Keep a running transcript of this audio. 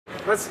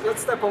Let's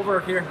step over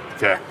here.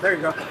 Okay. There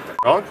you go.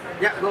 Going?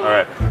 Yeah. All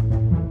right.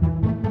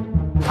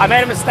 I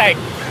made a mistake.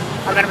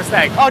 I made a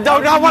mistake. Oh,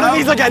 don't, not one of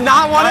these again.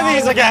 Not one of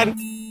these again.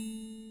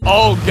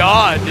 Oh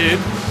God, dude.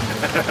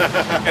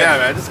 Yeah,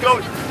 man. Just go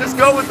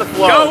with the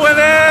flow. Go with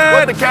it.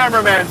 What the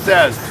cameraman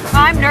says.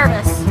 I'm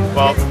nervous.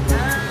 Well.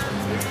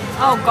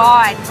 Oh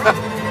God.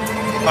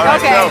 All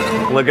right,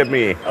 Okay. so. Look at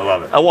me. I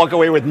love it. I walk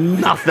away with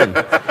nothing.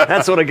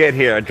 That's what I get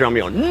here at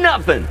Drumeo.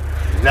 Nothing.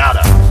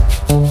 Nada.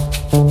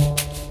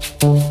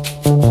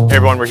 Hey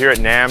everyone, we're here at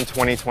NAMM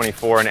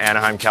 2024 in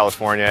Anaheim,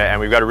 California, and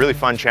we've got a really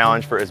fun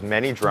challenge for as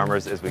many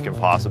drummers as we can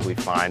possibly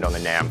find on the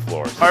NAMM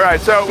floors. All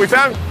right, so we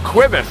found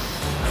Quibbin.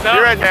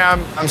 Here at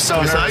NAMM. I'm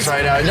so nervous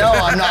right now. No,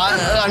 I'm not.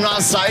 I'm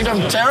not psyched.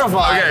 I'm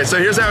terrified. Okay, so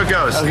here's how it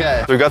goes.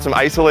 Okay. So we've got some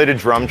isolated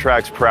drum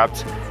tracks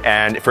prepped,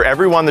 and for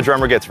every one the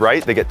drummer gets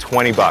right, they get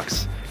 20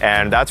 bucks.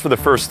 And that's for the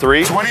first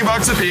three. 20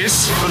 bucks a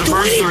piece for the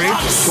first three.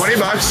 20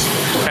 bucks.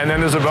 And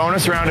then there's a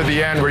bonus round at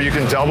the end where you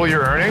can double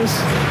your earnings,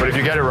 but if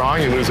you get it wrong,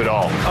 you lose it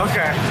all.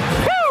 Okay.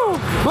 Woo!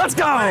 Let's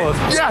go.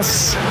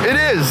 Yes, it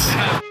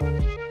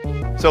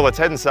is. So let's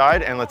head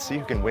inside and let's see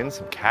who can win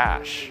some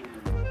cash.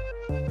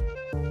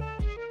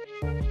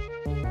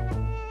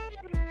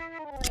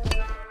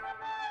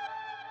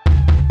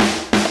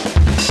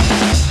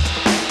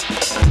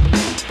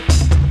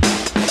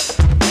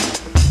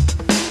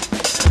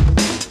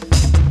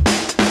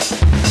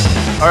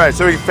 All right,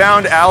 so we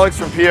found Alex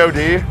from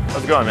POD.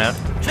 How's it going, man?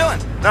 Chilling.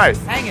 Nice.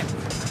 Hanging.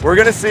 We're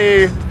gonna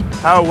see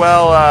how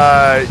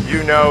well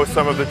you know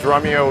some of the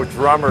Drumeo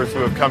drummers who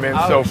have come in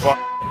so far.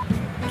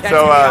 Catch me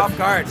off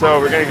guard.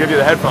 So we're gonna give you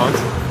the headphones.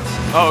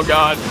 Oh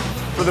God.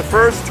 For the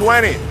first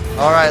 20.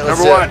 All right,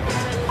 let's Number do one.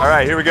 it. All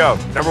right, here we go.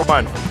 Number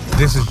one.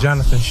 This is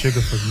Jonathan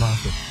Sugarfoot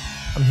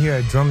Moffett. I'm here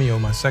at Drumeo,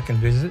 my second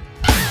visit.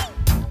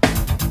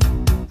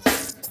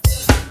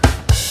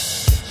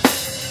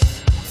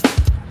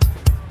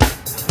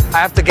 I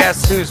have to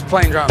guess who's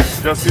playing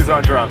drums. Just who's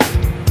on drums.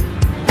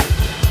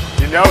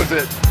 He knows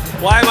it.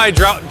 Why am I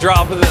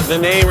dropping the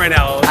name right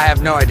now? I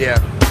have no idea.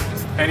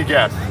 Any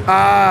guess?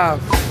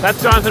 That's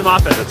Jonathan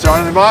Moffett. That's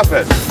Jonathan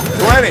Moffett.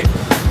 20.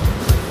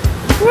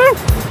 Woo!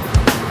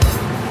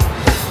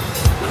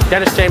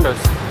 Dennis Chambers.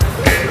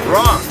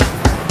 Wrong.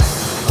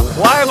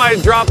 Why am I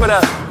dropping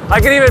a...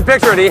 I can even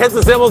picture it. He hits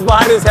the cymbals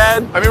behind his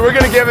head. I mean, we're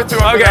gonna give it to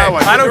him for Okay, that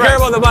one. I don't care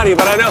about the money,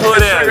 but I know who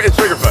it is. It's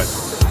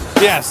Sugarfoot.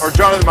 Yes. Or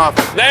Jonathan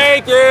Moffett.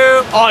 Thank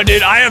you. Oh,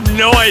 dude, I have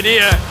no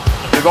idea.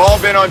 They've all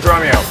been on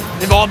Drumeo.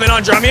 They've all been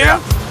on Drumeo?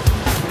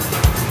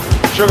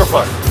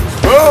 Sugarfoot.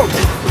 Boom!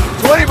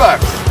 20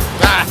 bucks.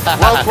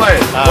 Well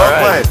played. Well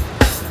played.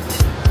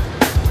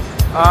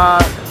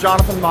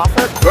 Jonathan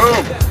Moffett.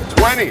 Boom!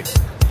 20.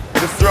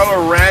 Just throw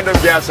a random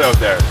guess out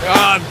there.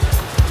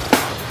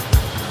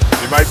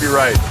 You might be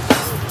right.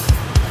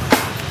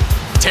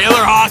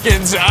 Taylor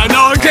Hawkins. No,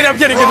 I'm kidding. I'm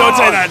kidding. Don't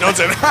say that. Don't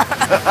say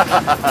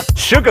that.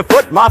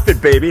 Sugarfoot Moffett,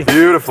 baby.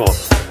 Beautiful.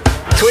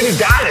 20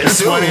 dollars.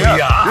 You're 20 up.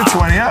 Yeah. You're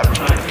 20 up.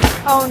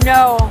 Oh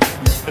no.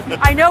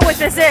 I know what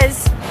this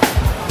is.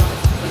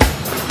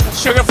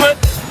 Sugarfoot.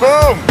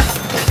 Boom!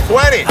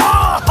 20.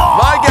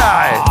 My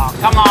guy.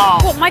 Come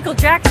on. Well, Michael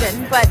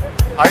Jackson, but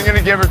I'm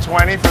gonna give her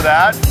 20 for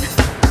that.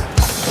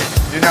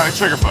 You know, it's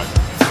Sugarfoot.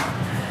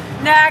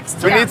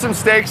 next. We need some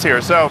stakes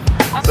here. So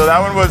that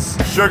one was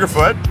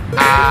Sugarfoot.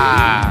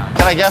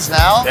 Can I guess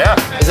now? Yeah.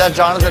 Is that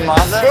Jonathan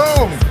Moffett?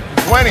 Boom!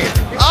 20.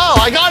 Oh,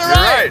 I got it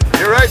right.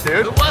 You're right,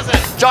 dude. Who was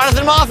it?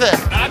 Jonathan Moffett.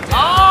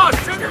 Oh,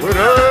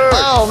 Sugarfoot.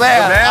 Oh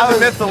man. The man, the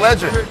myth, the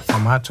legend. My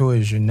motto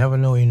is you never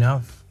know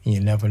enough and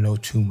you never know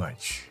too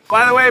much.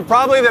 By the way,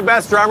 probably the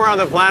best drummer on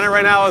the planet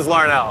right now is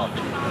Larnell.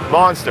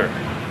 Monster.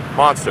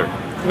 Monster.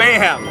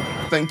 Mayhem.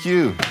 Thank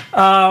you.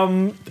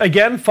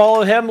 Again,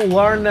 follow him,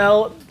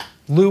 Larnell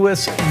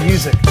Lewis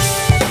Music.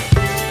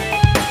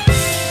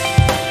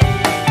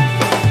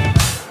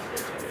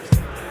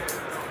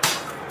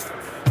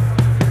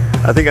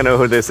 I think I know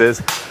who this is.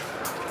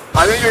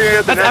 I think you're gonna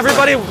get the Has next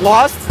everybody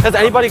lost? Has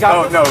anybody got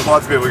one. Oh, no,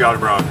 lots of people got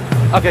him wrong.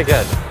 Okay,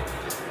 good.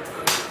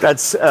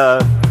 That's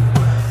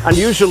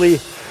unusually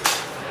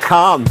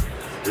calm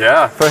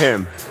Yeah. for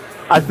him.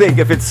 I think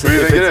if it's... Who do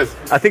you think it is?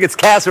 I think it's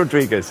Cass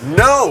Rodriguez.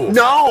 No!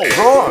 No!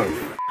 Wrong.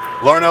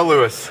 Larnell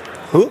Lewis.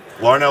 Who?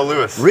 Larnell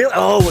Lewis. Really?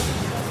 Oh,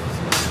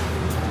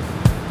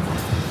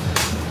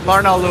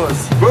 Larnell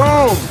Lewis.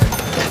 Boom!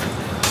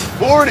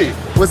 40.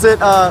 Was it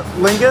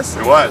Lingus?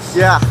 It was.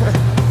 Yeah.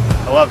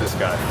 I love this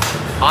guy.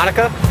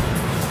 Hanukkah?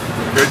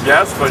 Good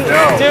guess, but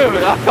no.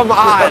 Dude, oh, come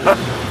on.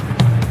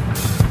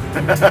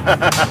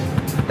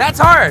 That's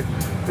hard.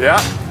 Yeah?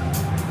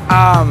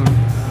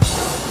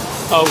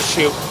 Oh,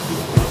 shoot.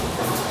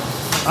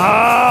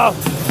 Oh.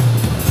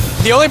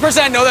 The only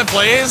person I know that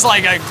plays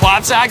like a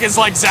clapsack is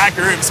like Zach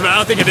Groups, but I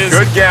don't think it is.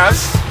 Good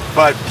guess,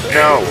 but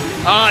no.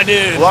 Oh,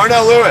 dude.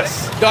 Larnell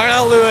Lewis.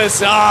 Darnell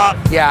Lewis.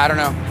 Yeah, I don't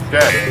know.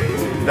 Okay.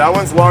 That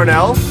one's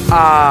Larnell.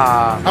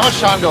 How much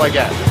time do I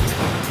get?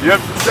 You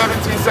have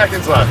 17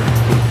 seconds left.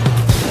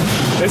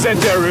 Is that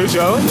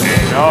Derujo?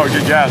 No,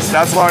 good guess.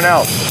 That's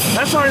Larnell.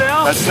 That's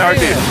Darnell. That's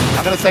Snarky.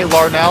 I'm gonna say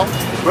Larnell.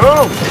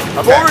 Boom!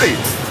 40.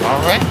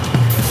 All right.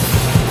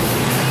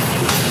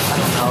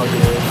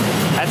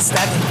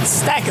 That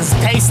stack is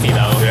tasty,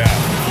 though. Yeah.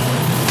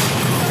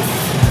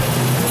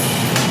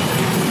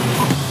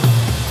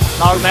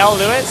 Larnell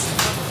Lewis?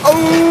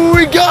 Oh,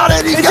 he got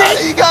it! He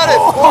got it!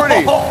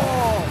 40!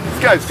 This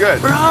guy's good.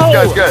 Bro. This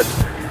guy's good.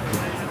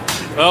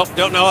 Oh,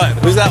 don't know it.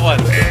 Who's that one?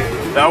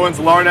 That one's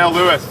Larnell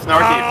Lewis.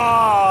 Snarky.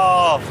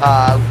 Oh!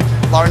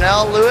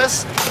 Larnell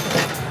Lewis.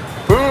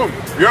 Boom!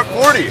 You're at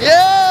 40.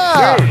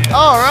 Yeah! Dude.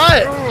 All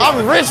right.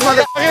 I'm rich,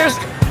 motherfuckers.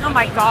 Oh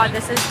my God,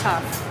 this is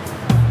tough.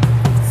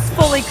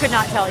 Fully could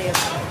not tell you.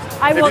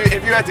 I will. If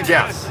you had to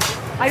guess.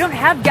 I don't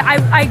have.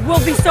 I will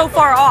be so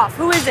far off.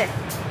 Who is it?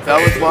 That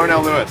was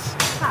Larnell Lewis.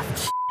 Ah,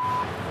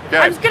 Okay.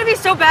 I'm just gonna be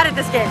so bad at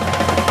this game.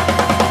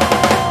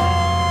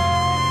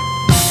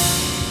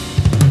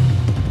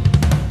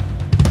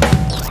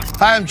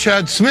 Hi, I'm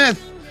Chad Smith.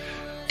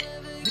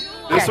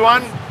 This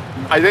one,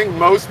 I think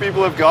most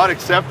people have got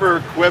except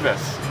for Quibus.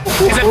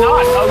 Is it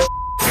not? Oh,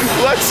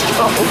 Let's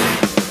go.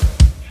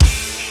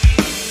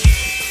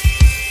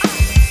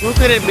 who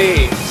could it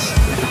be?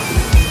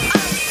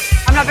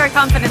 I'm not very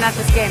confident at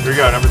this game. Here we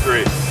go, number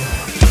 3.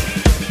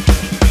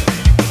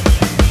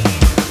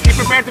 Be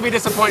prepared to be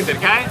disappointed,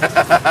 okay?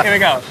 Here we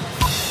go.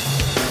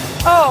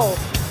 Oh,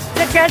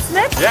 is it Chad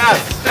Smith?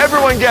 Yes,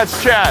 everyone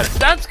gets Chad.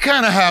 That's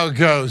kind of how it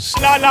goes.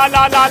 No.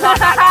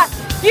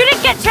 You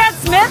didn't get Chad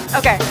Smith?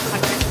 Okay.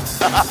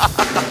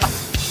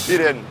 He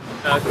didn't.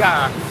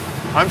 Yeah.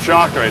 I'm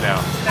shocked right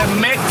now. The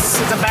mix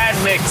is a bad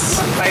mix,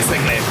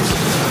 basically.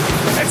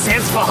 It's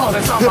his fault,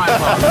 it's not my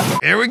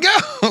fault. Here we go.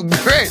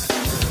 Great.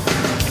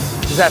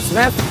 Is that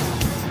Smith?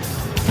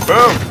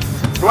 Boom.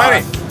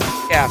 20.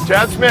 Yeah.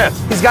 Chad Smith.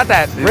 He's got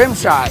that rim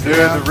shot. Dude,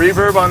 the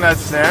reverb on that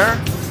snare.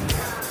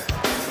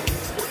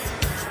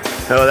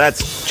 No,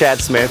 that's Chad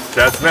Smith.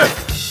 Chad Smith.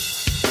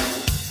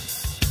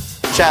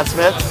 Chad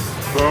Smith.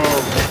 Boom.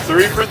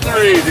 3 for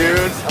 3,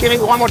 dude. Give me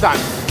one more time.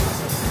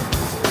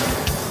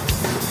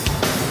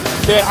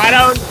 Dude, I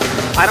don't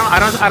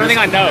think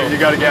I know. You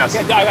gotta guess.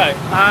 Yeah, I got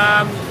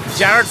it.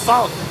 Jared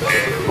Falk.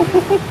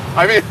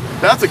 I mean,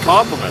 that's a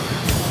compliment.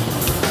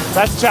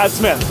 That's Chad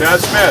Smith. Chad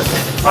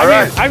Smith. All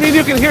right. I mean,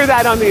 you can hear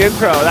that on the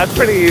intro. That's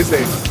pretty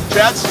easy.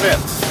 Chad Smith.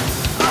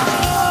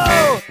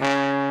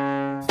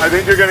 I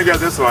think you're gonna get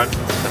this one.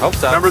 I hope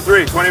so. Number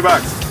 3, 20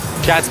 bucks.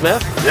 Chad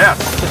Smith? Yes.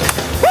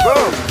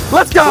 Boom.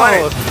 Let's go.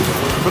 20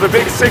 for the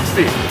big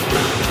 60.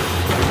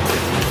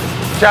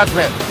 Chad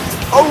Smith.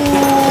 Oh.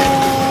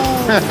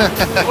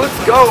 Let's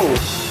go.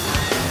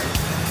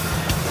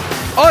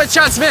 Oh, it's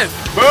Chad Smith.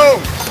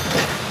 Boom.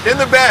 In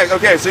the bag.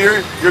 Okay, so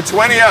you're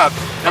 20 up.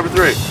 Number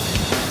 3.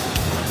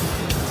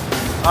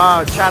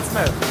 Chad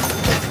Smith.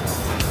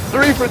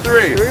 3 for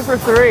 3. 3 for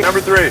 3.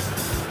 Number 3.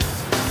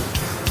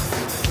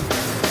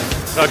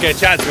 Okay,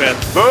 Chad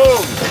Smith.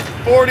 Boom.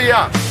 40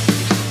 up.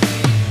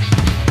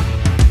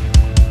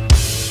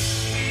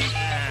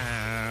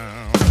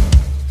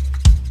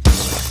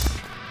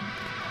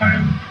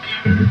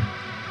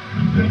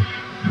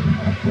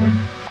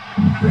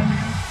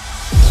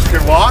 You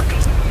can walk,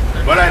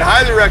 but I'd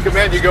highly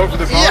recommend you go for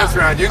the bonus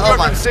round. You can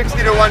go from 60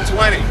 to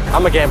 120.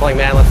 I'm a gambling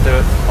man. Let's do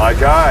it. My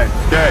guy.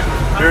 Okay,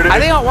 here it is. I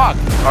think I'll walk.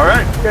 All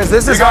right. Because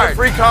this You is got hard.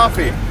 free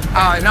coffee.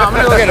 No, I'm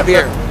gonna go get a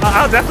beer.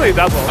 I'll definitely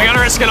double. I gotta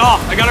risk it all.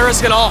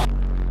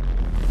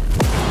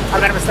 I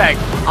made a mistake.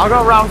 I'll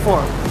go round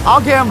 4.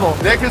 I'll gamble.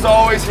 Nick is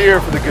always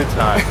here for the good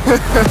time.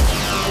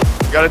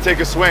 You gotta take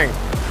a swing,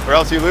 or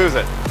else you lose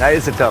it. That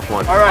is a tough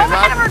one. All right, Oh my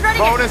God, I'm now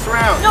regretting bonus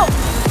round. No.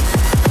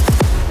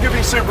 It could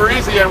be super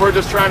easy, and we're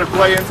just trying to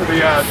play into the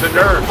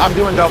nerves. I'm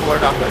doing double or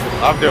nothing.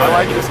 I'm doing. I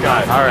like this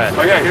guy. All right.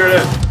 Okay, here it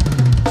is.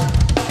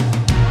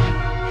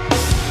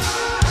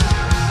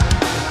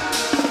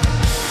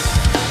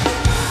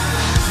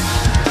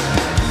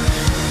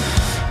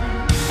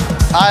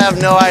 I have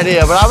no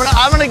idea, but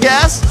I'm gonna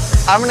guess.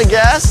 I'm gonna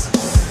guess.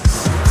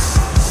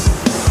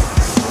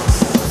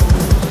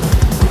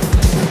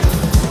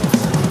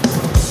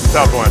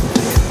 Tough one.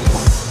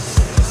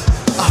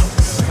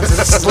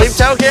 Sleep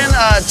token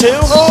 2.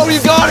 Oh,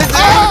 you got it,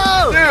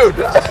 dude!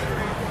 Dude!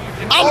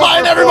 I'm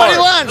buying everybody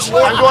lunch.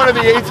 I'm going to the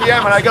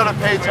ATM and I gotta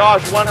pay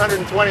Tosh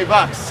 120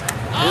 bucks.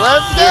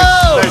 Let's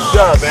go. Nice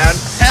job, man.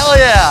 Hell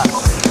yeah.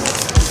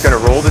 Just gonna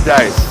roll the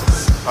dice.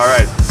 All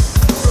right.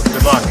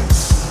 Good luck.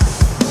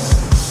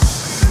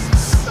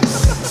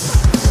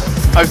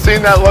 I've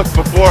seen that look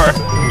before.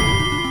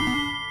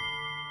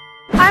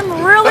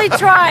 I'm really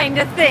trying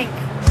to think.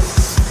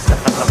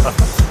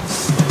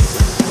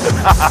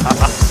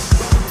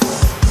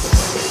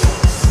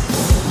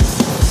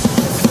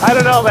 I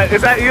don't know, but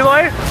is that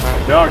Eloy?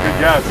 No, good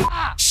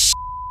guess.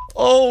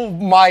 Oh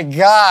my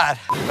God.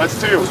 That's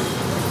 2.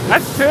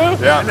 That's 2?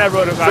 Yeah. I never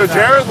would have So got that.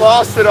 Jared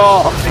lost it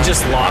all. I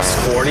just lost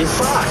 40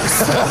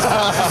 bucks.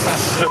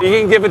 You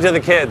can give it to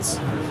the kids.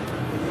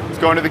 It's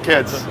going to the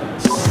kids.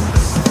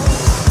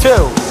 2.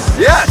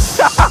 Yes!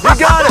 You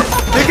got it!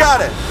 You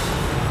got it!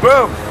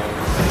 Boom!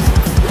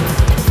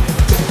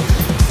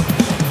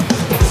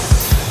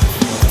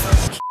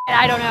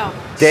 I don't know.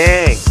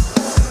 Dang.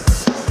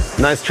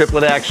 Nice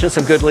triplet action,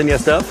 some good linear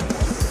stuff.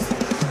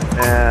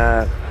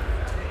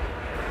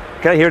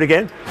 Can I hear it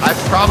again?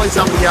 Probably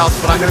something else,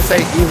 but I'm gonna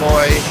say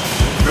Eloy.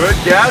 Good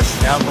guess.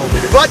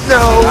 But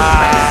no.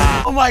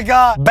 Oh my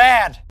God.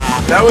 Bad.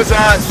 That was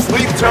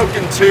Sleep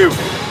Token 2.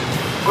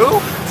 Who?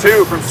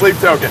 2 from Sleep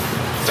Token.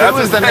 That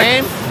was the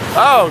name?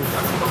 Oh,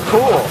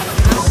 cool.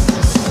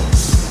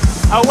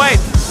 Oh wait,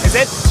 is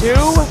it 2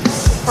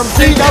 from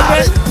He Sleep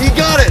got Token? it. He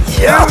got it.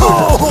 Yo!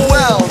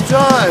 Well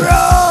done.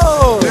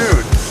 Bro!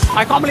 Dude.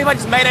 I can't believe I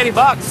just made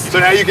 $80. So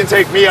now you can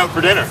take me out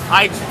for dinner.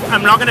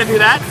 I'm not gonna do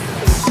that.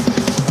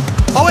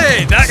 Oh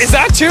wait, is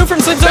that 2 from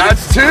Sleep Token?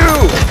 That's 2.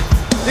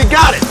 You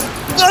got it.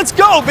 Let's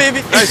go,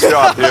 baby. Nice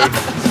job, dude.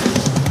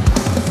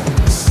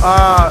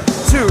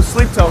 2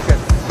 Sleep Token.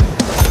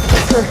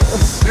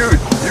 Dude,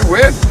 you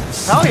win.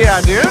 Hell yeah,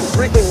 dude.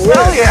 Freaking win.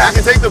 Hell yeah. I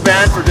can take the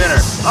band for dinner.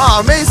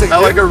 Oh, amazing.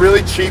 At like a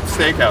really cheap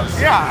steakhouse.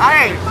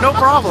 Yeah, no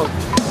problem.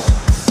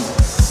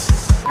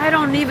 I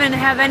don't even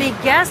have any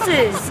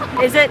guesses.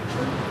 Is it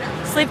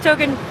Sleep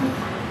Token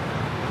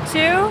 2?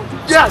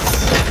 Yes,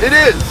 it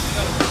is.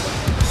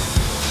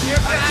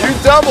 You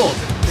doubled.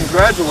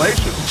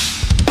 Congratulations.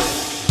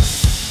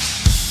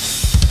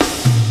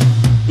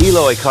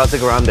 Eloy Casa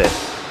Grande.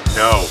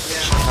 No.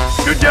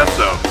 Good guess,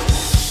 though.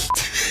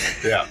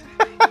 Yeah.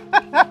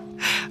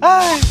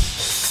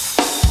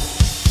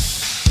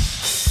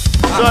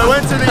 So I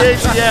went to the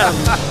ATM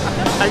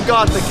and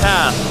got the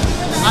cash.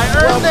 I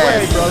earned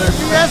it, brother.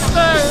 Yes,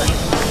 sir.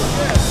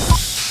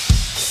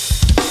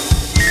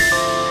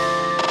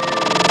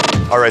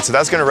 All right, so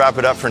that's going to wrap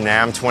it up for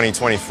NAMM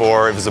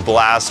 2024. It was a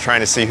blast trying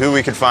to see who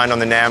we could find on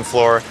the NAMM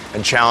floor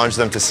and challenge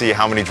them to see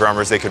how many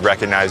drummers they could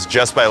recognize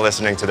just by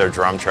listening to their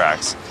drum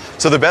tracks.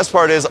 So the best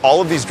part is all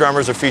of these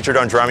drummers are featured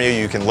on Drumeo.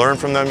 You can learn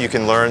from them. You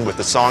can learn with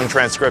the song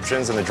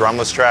transcriptions and the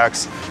drumless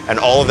tracks, and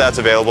all of that's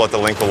available at the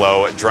link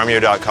below at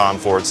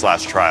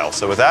drumeo.com/trial.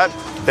 So with that,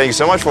 thank you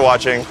so much for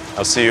watching.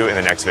 I'll see you in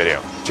the next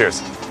video.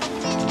 Cheers.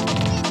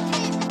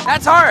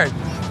 That's hard.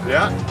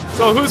 Yeah,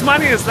 So whose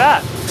money is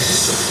that?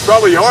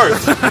 probably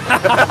yours.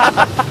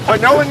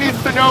 But no one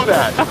needs to know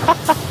that.